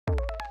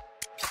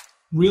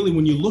really,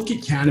 when you look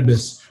at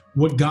cannabis,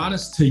 what got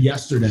us to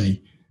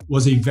yesterday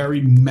was a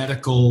very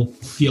medical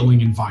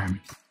feeling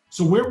environment.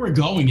 So where we're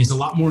going is a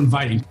lot more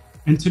inviting.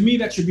 And to me,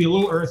 that should be a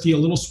little earthy, a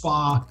little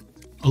spa,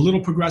 a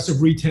little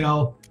progressive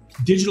retail,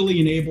 digitally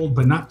enabled,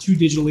 but not too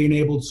digitally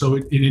enabled. So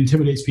it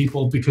intimidates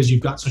people because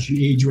you've got such an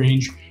age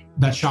range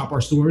that shop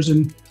our stores.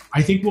 And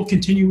I think we'll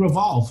continue to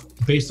evolve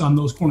based on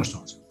those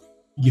cornerstones.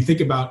 You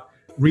think about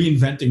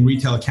reinventing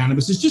retail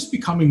cannabis is just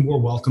becoming more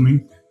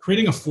welcoming,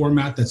 creating a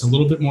format that's a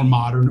little bit more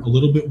modern, a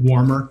little bit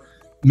warmer,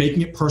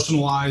 making it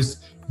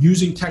personalized,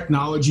 using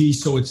technology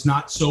so it's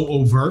not so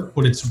overt,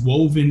 but it's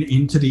woven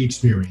into the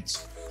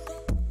experience.